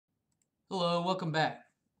Hello, welcome back.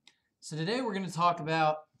 So today we're going to talk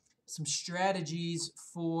about some strategies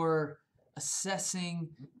for assessing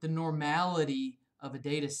the normality of a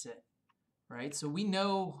data set, right? So we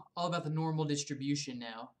know all about the normal distribution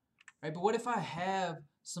now, right? But what if I have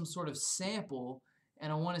some sort of sample and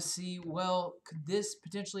I want to see, well, could this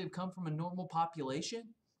potentially have come from a normal population?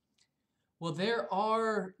 Well, there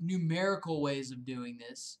are numerical ways of doing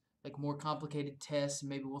this, like more complicated tests, and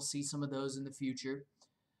maybe we'll see some of those in the future.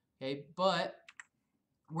 Okay, but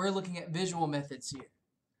we're looking at visual methods here.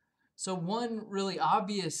 So one really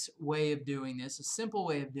obvious way of doing this, a simple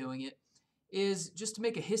way of doing it, is just to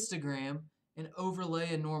make a histogram and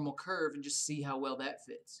overlay a normal curve and just see how well that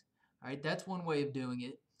fits. All right, that's one way of doing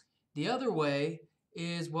it. The other way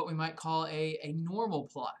is what we might call a normal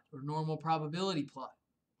plot or normal probability plot.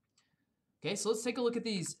 Okay, so let's take a look at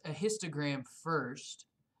a histogram first.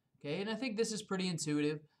 Okay, and I think this is pretty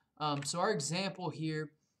intuitive. So our example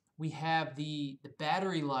here, we have the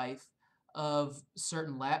battery life of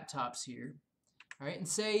certain laptops here. All right, and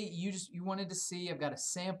say you wanted to see, I've got a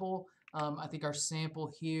sample. I think our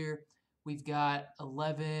sample here, we've got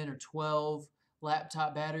 11 or 12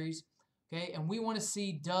 laptop batteries. Okay, and we want to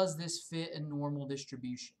see, does this fit a normal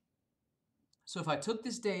distribution? So if I took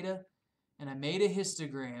this data and I made a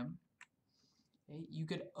histogram, okay, you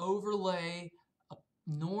could overlay a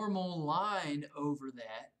normal line over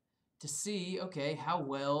that to see, okay, how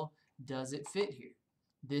well does it fit here?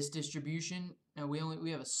 This distribution, now we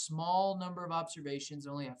have a small number of observations,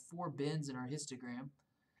 only have 4 bins in our histogram,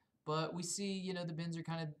 but we see, the bins are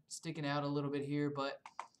kind of sticking out a little bit here, but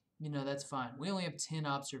that's fine. We only have 10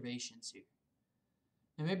 observations here.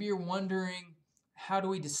 And maybe you're wondering, how do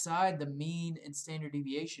we decide the mean and standard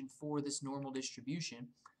deviation for this normal distribution?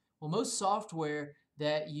 Well, most software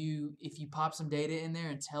if you pop some data in there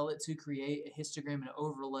and tell it to create a histogram and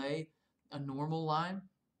overlay a normal line,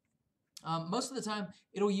 most of the time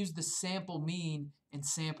it'll use the sample mean and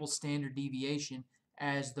sample standard deviation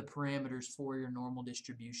as the parameters for your normal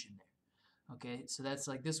distribution there. Okay, so that's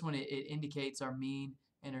like this one, it indicates our mean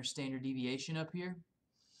and our standard deviation up here.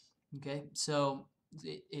 Okay, so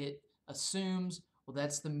it assumes, well,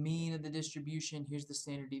 that's the mean of the distribution, here's the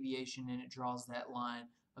standard deviation, and it draws that line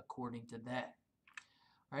according to that.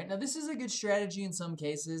 All right, now this is a good strategy in some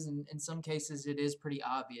cases, and in some cases it is pretty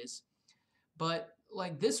obvious. But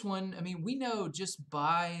like this one, I mean, we know just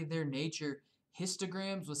by their nature,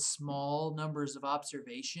 histograms with small numbers of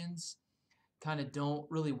observations kind of don't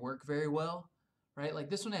really work very well, right? Like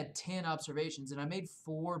this one had 10 observations, and I made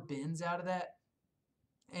 4 bins out of that,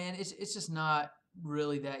 and it's just not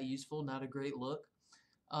really that useful, not a great look.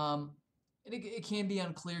 It can be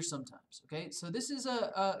unclear sometimes, okay? So this is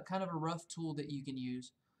a kind of a rough tool that you can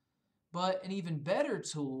use. But an even better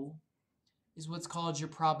tool is what's called your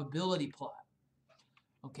probability plot.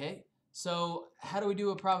 Okay, so how do we do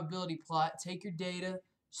a probability plot? Take your data,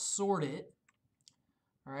 sort it,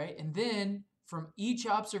 all right, and then from each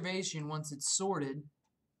observation, once it's sorted,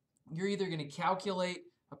 you're either going to calculate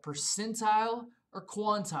a percentile or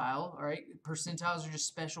quantile, all right? Percentiles are just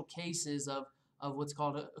special cases of what's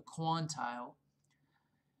called a quantile.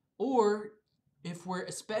 Or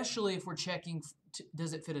especially if we're checking,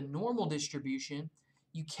 does it fit a normal distribution,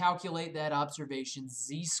 you calculate that observation's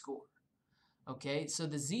z-score. Okay, so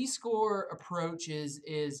the z-score approach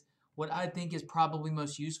is what I think is probably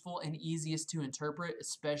most useful and easiest to interpret,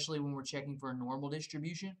 especially when we're checking for a normal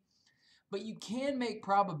distribution. But you can make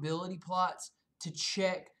probability plots to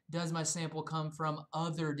check, does my sample come from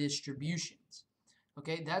other distributions?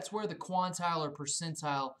 Okay, that's where the quantile or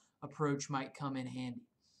percentile approach might come in handy.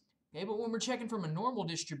 Okay, but when we're checking from a normal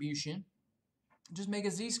distribution, just make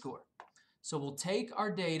a z-score. So we'll take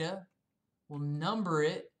our data, we'll number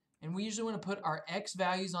it, and we usually want to put our x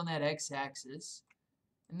values on that x-axis,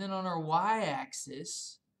 and then on our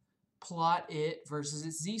y-axis, plot it versus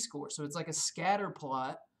its z-score. So it's like a scatter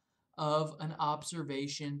plot of an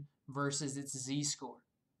observation versus its z-score.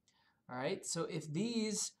 All right, so if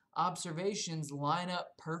these observations line up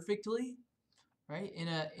perfectly, right, in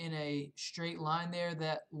a straight line there,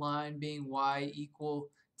 that line being y equal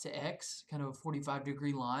to x, kind of a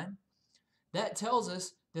 45-degree line, that tells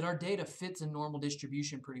us that our data fits a normal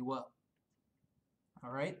distribution pretty well.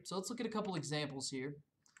 All right, so let's look at a couple examples here.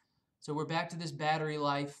 So we're back to this battery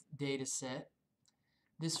life data set.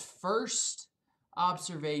 This first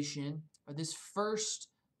observation, or this first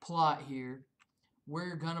plot here,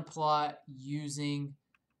 we're going to plot using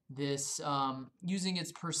this, using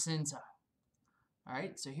its percentile. All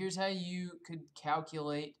right, so here's how you could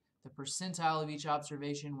calculate the percentile of each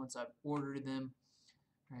observation once I've ordered them.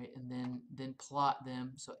 All right, and then plot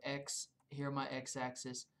them. So x, here on my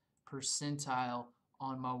x-axis, percentile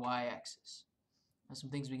on my y-axis. Now, some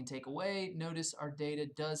things we can take away. Notice our data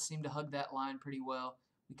does seem to hug that line pretty well.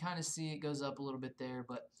 We kind of see it goes up a little bit there,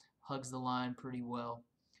 but hugs the line pretty well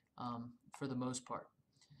for the most part.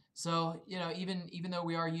 So, you know, even though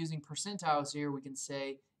we are using percentiles here, we can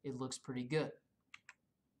say it looks pretty good.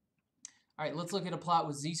 All right, let's look at a plot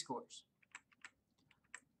with z-scores.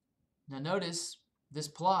 Now notice this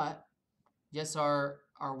plot, yes, our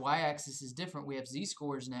y-axis is different. We have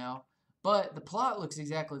z-scores now, but the plot looks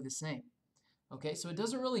exactly the same. Okay, so it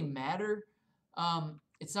doesn't really matter.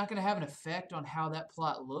 It's not going to have an effect on how that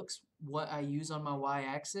plot looks, what I use on my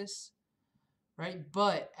y-axis, right?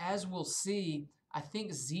 But as we'll see, I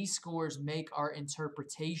think z-scores make our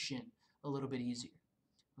interpretation a little bit easier.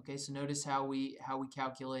 Okay, so notice how we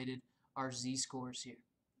calculated our z-scores here.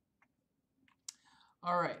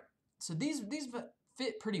 All right, so these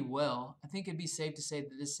fit pretty well. I think it'd be safe to say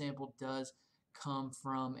that this sample does come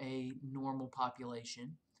from a normal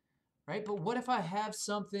population, right? But what if I have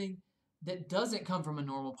something that doesn't come from a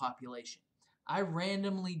normal population? I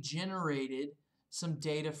randomly generated some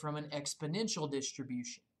data from an exponential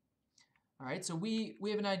distribution. All right, so we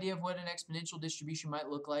have an idea of what an exponential distribution might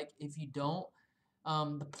look like. If you don't,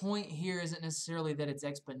 the point here isn't necessarily that it's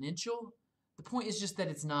exponential. The point is just that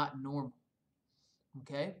it's not normal.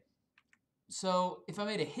 Okay, so if I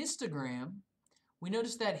made a histogram, we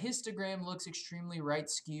notice that histogram looks extremely right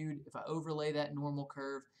skewed. If I overlay that normal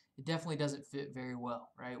curve, it definitely doesn't fit very well,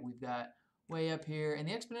 right? We've got way up here, and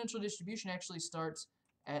the exponential distribution actually starts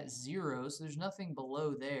at 0, so there's nothing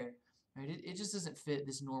below there. Right? It just doesn't fit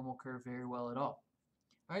this normal curve very well at all.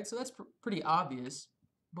 All right, so that's pretty obvious.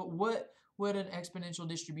 But what would an exponential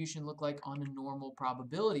distribution look like on a normal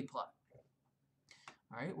probability plot?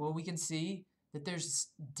 All right, well, we can see that there's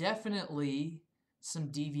definitely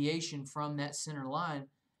some deviation from that center line,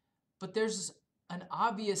 but there's an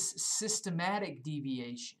obvious systematic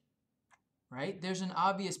deviation, right? There's an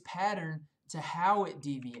obvious pattern to how it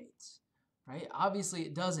deviates, right? Obviously,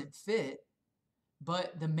 it doesn't fit,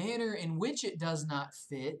 but the manner in which it does not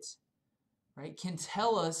fit, right, can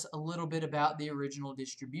tell us a little bit about the original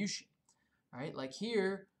distribution, right? Like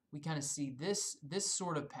here, we kind of see this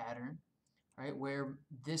sort of pattern, right, where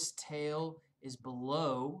this tail is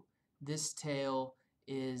below, this tail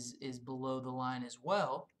is below the line as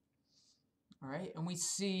well, all right, and we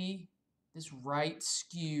see this right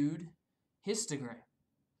skewed histogram.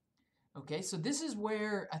 Okay, so this is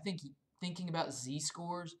where I think thinking about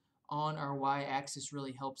z-scores on our y-axis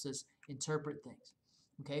really helps us interpret things.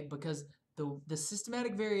 Okay, because the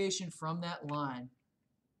systematic variation from that line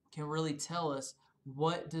can really tell us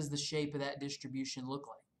what does the shape of that distribution look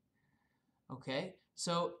like. Okay,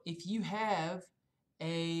 so if you have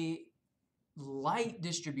a light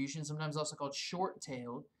distribution, sometimes also called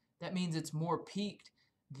short-tailed, that means it's more peaked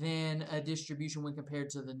than a distribution when compared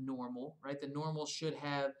to the normal, right? The normal should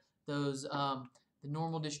have those, the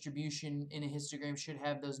normal distribution in a histogram should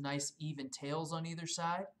have those nice even tails on either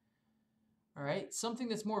side. All right, something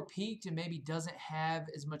that's more peaked and maybe doesn't have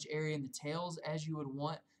as much area in the tails as you would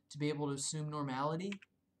want to be able to assume normality,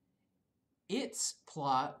 its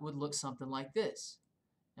plot would look something like this.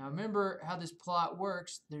 Now remember how this plot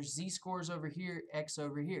works. There's z-scores over here, x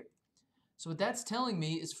over here. So what that's telling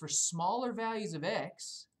me is for smaller values of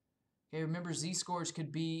x, okay, remember z-scores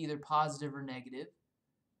could be either positive or negative.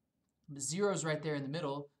 The 0 is right there in the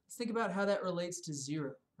middle. Let's think about how that relates to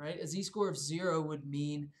 0, right? A z-score of 0 would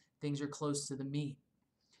mean things are close to the mean.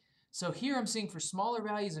 So here I'm seeing for smaller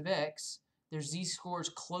values of x, there's z-scores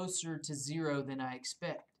closer to 0 than I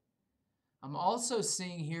expect. I'm also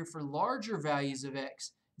seeing here for larger values of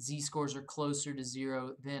x, z-scores are closer to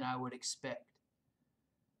 0 than I would expect.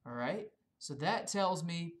 All right, so that tells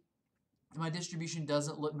me my distribution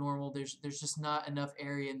doesn't look normal. There's just not enough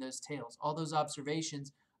area in those tails. All those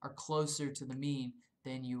observations are closer to the mean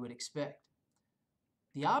than you would expect.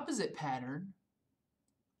 The opposite pattern,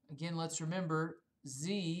 again, let's remember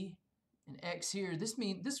z and x here. This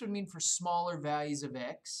would mean for smaller values of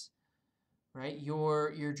x, right?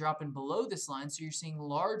 You're dropping below this line, so you're seeing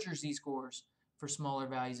larger z-scores for smaller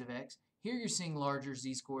values of x. Here you're seeing larger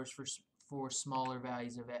z-scores for smaller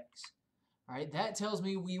values of x. All right, that tells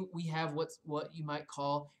me we have what you might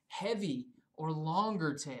call heavy or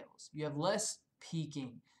longer tails. You have less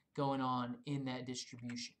peaking going on in that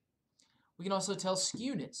distribution. We can also tell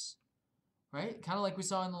skewness, right? Kind of like we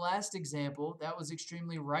saw in the last example, that was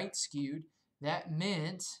extremely right skewed. That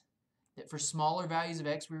meant that for smaller values of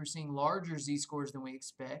x, we were seeing larger z-scores than we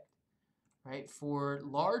expect, right? For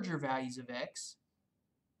larger values of x,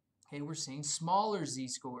 okay, we're seeing smaller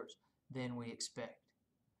z-scores than we expect.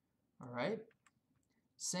 All right.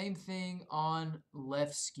 Same thing on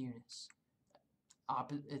left skewness.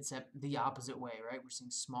 it's the opposite way, right? We're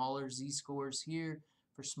seeing smaller z-scores here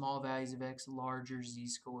for small values of x, larger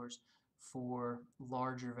z-scores for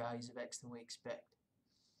larger values of x than we expect.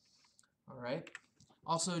 All right.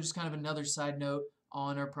 Also, just kind of another side note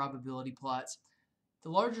on our probability plots. The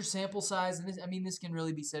larger sample size, and this can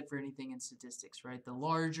really be said for anything in statistics, right? The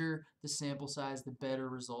larger the sample size, the better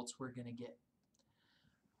results we're going to get.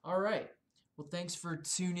 All right. Well, thanks for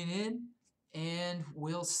tuning in, and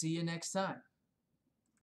we'll see you next time.